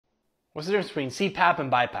What's the difference between CPAP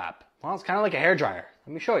and BiPAP? Well, it's kind of like a hairdryer.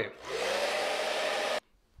 Let me show you.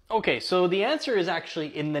 Okay, so the answer is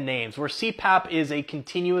actually in the names, where CPAP is a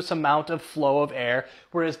continuous amount of flow of air,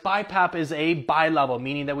 whereas BiPAP is a bi-level,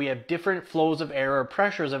 meaning that we have different flows of air or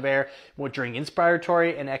pressures of air during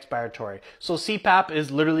inspiratory and expiratory. So CPAP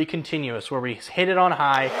is literally continuous, where we hit it on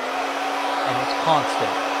high and it's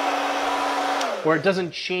constant, where it doesn't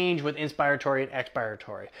change with inspiratory and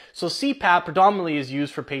expiratory. So CPAP predominantly is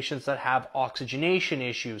used for patients that have oxygenation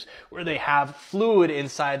issues, where they have fluid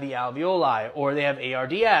inside the alveoli, or they have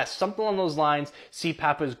ARDS, something along those lines.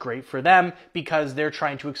 CPAP is great for them because they're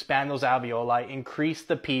trying to expand those alveoli, increase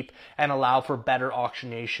the PEEP, and allow for better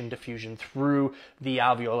oxygenation diffusion through the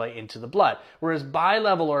alveoli into the blood. Whereas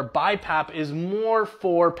bi-level or BiPAP is more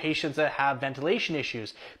for patients that have ventilation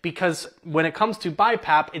issues, because when it comes to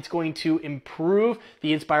BiPAP, it's going to improve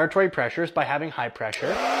the inspiratory pressures by having high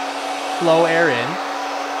pressure, flow air in,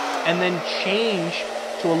 and then change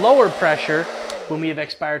to a lower pressure when we have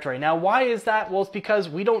expiratory. Now, why is that? Well, it's because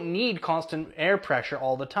we don't need constant air pressure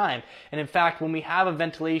all the time. And in fact, when we have a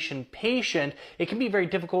ventilation patient, it can be very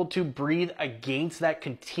difficult to breathe against that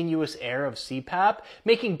continuous air of CPAP,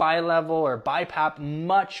 making bi-level or BiPAP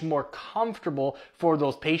much more comfortable for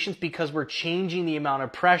those patients because we're changing the amount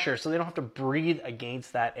of pressure so they don't have to breathe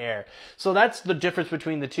against that air. So that's the difference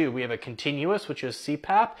between the two. We have a continuous, which is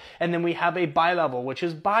CPAP, and then we have a bi-level, which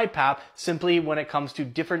is BiPAP, simply when it comes to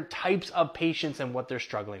different types of patients and what they're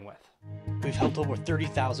struggling with. We've helped over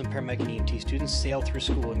 30,000 paramedic and EMT students sail through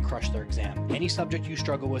school and crush their exam. Any subject you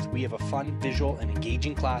struggle with, we have a fun, visual, and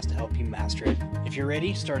engaging class to help you master it. If you're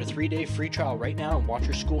ready, start a 3-day free trial right now and watch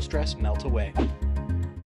your school stress melt away.